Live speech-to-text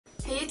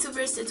Hey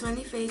YouTubers, it's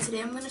Wendy Faye.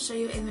 Today I'm going to show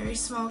you a very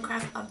small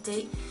craft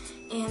update,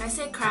 and I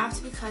say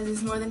craft because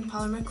it's more than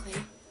polymer clay.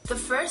 The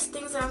first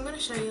things that I'm going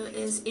to show you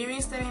is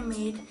earrings that I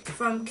made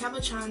from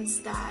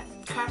cabochons that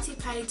Crafty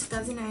Patty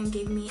 2009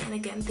 gave me, and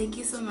again, thank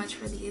you so much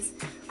for these.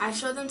 I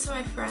showed them to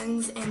my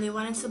friends and they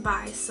wanted to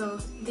buy, so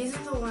these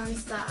are the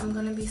ones that I'm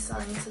going to be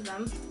selling to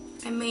them.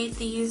 I made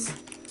these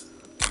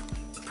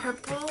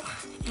purple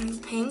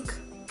and pink.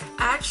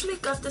 I actually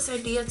got this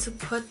idea to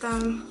put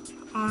them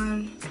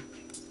on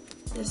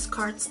this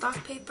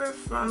cardstock paper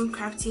from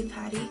Crafty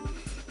Patty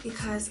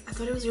because I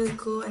thought it was really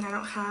cool, and I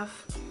don't have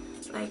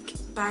like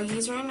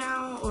baggies right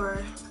now,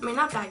 or I mean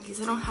not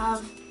baggies, I don't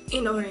have,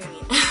 you know what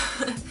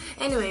I mean.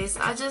 Anyways,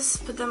 I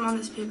just put them on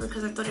this paper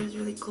because I thought it was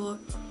really cool,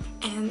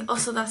 and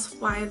also that's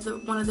why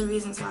one of the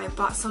reasons why I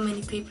bought so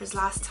many papers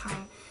last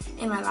time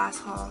in my last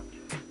haul.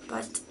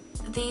 But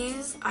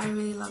these I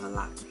really love a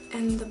lot,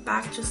 and the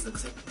back just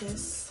looks like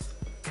this.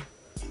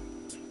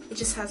 It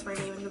just has my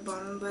name in the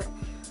bottom, but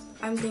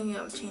I'm thinking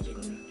of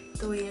changing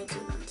the way I do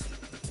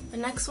that. The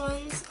next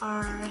ones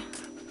are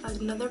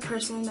another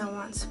person that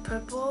wants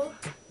purple.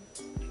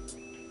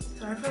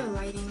 Sorry for the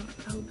lighting,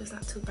 I hope it's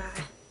not too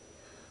bad.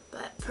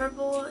 But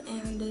purple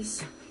and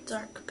this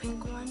dark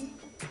pink one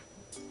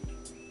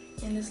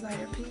and this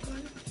lighter pink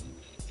one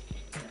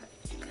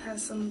that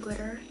has some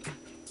glitter.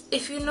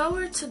 If you know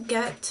where to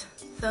get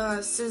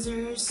the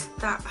scissors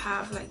that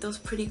have like those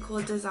pretty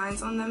cool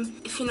designs on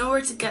them, if you know where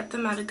to get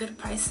them at a good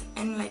price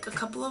and like a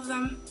couple of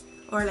them,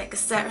 or like a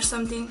set or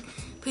something,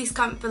 please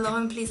comment below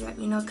and please let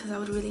me know because I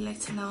would really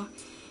like to know,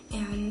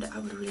 and I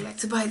would really like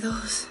to buy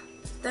those.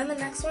 Then the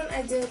next one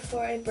I did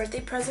for a birthday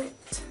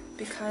present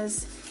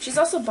because she's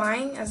also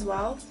buying as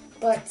well,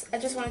 but I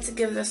just wanted to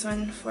give this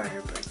one for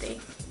her birthday.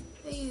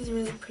 These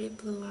really pretty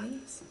blue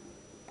ones.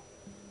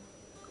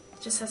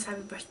 It just says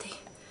happy birthday.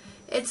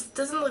 It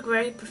doesn't look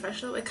very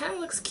professional. It kind of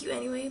looks cute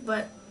anyway,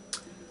 but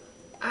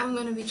I'm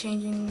going to be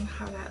changing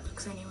how that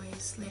looks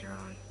anyways later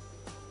on.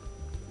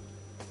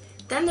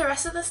 Then the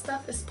rest of the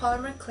stuff is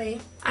polymer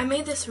clay. I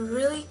made this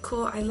really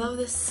cool. I love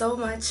this so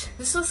much.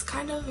 This was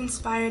kind of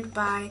inspired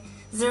by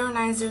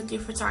 0903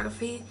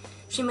 Photography.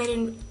 She made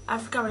it, I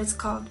forgot what it's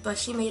called, but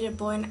she made a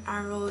bow and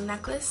arrow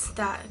necklace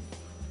that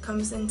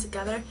comes in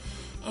together,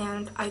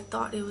 and I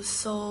thought it was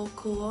so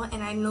cool,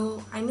 and I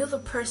knew the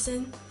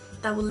person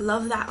that would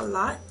love that a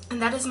lot,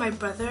 and that is my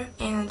brother.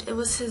 And it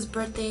was his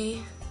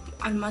birthday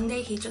on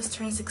Monday. He just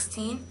turned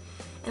 16,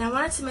 and I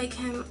wanted to make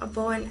him a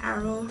bow and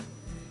arrow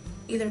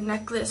either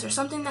necklace or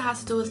something that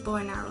has to do with bow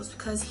and arrows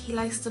because he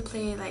likes to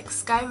play like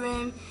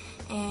Skyrim,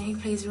 and he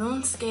plays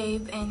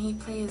RuneScape, and he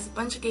plays a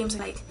bunch of games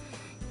like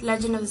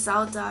Legend of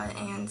Zelda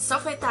and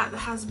stuff like that that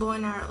has bow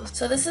and arrows.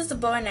 So this is the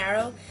bow and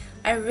arrow.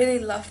 I really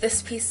love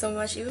this piece so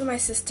much. Even my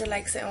sister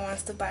likes it and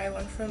wants to buy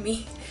one for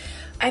me.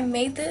 I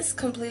made this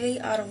completely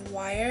out of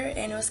wire,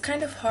 and it was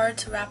kind of hard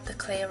to wrap the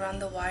clay around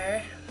the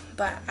wire,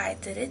 but I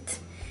did it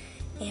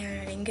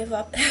and I didn't give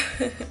up.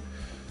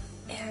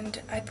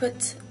 And I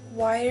put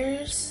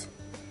wires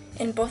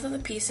in both of the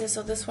pieces,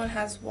 so this one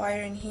has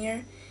wire in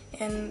here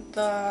and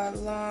the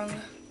long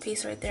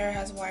piece right there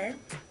has wire,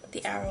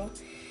 the arrow,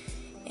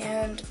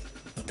 and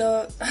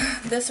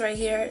this right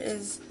here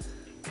is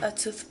a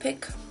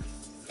toothpick,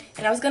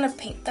 and I was gonna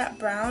paint that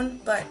brown,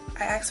 but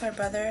I asked my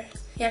brother.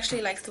 He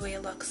actually likes the way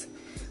it looks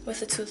with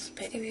the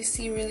toothpick. If you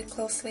see really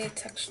closely, I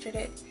textured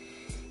it,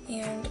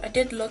 and I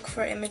did look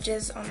for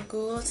images on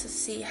Google to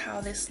see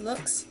how this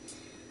looks.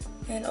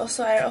 And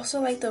also, I also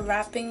like the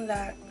wrapping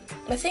that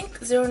I think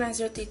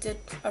 0903 did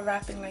a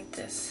wrapping like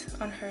this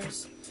on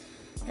hers,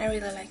 and I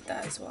really like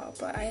that as well,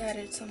 but I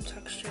added some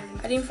texture.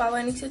 I didn't follow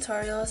any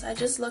tutorials. I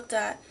just looked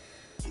at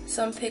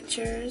some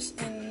pictures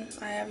and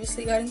I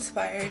obviously got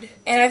inspired.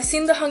 And I've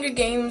seen The Hunger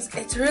Games.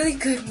 It's a really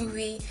good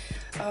movie.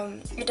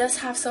 It does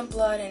have some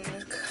blood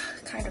and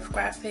kind of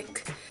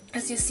graphic.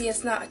 As you see,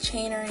 it's not a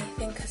chain or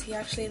anything because he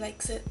actually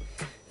likes it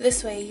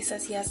this way. He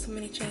says he has so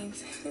many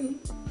chains.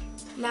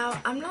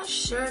 Now, I'm not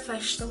sure if I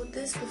showed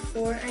this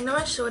before. I know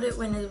I showed it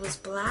when it was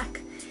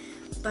black,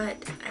 but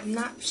I'm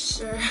not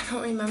sure. I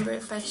don't remember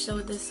if I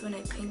showed this when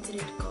I painted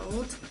it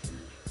gold.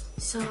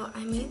 So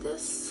I made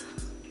this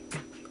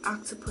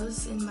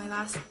octopus in my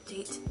last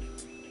update.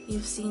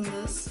 You've seen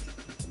this,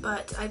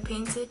 but I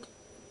painted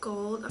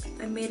gold.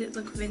 I made it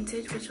look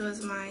vintage, which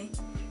was my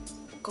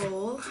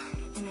goal,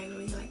 and I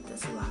really like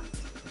this a lot.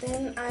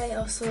 Then I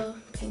also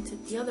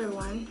painted the other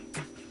one.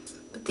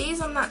 But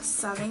these I'm not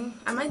selling.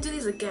 I might do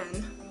these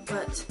again,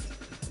 but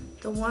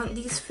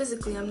these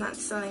physically I'm not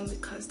selling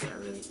because they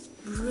are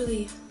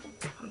really,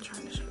 I'm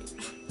trying to show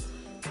you.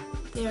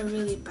 They are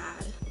really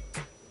bad.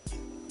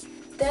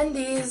 Then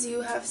these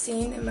you have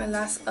seen in my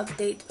last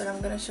update, but I'm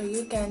gonna show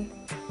you again.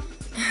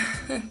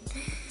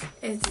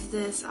 It's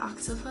this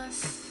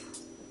octopus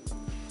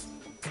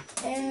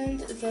and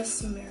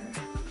this mirror.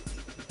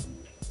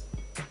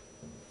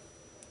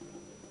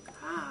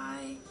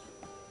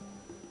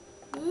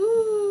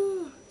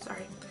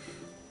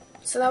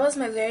 So that was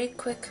my very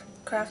quick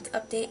craft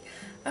update.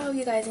 I hope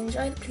you guys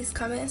enjoyed. Please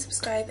comment and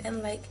subscribe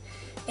and like,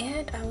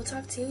 and I will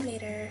talk to you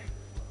later.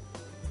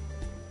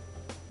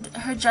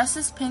 her dress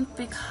is pink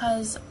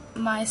because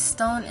my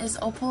stone is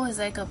opal, is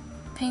like a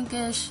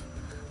pinkish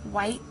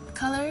white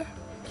color,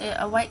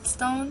 a white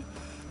stone,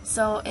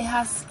 so it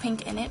has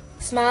pink in it.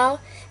 Smile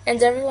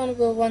and everyone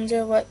will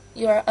wonder what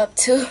you are up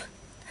to.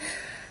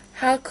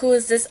 How cool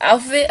is this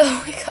outfit?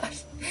 Oh my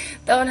gosh,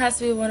 that one has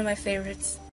to be one of my favorites.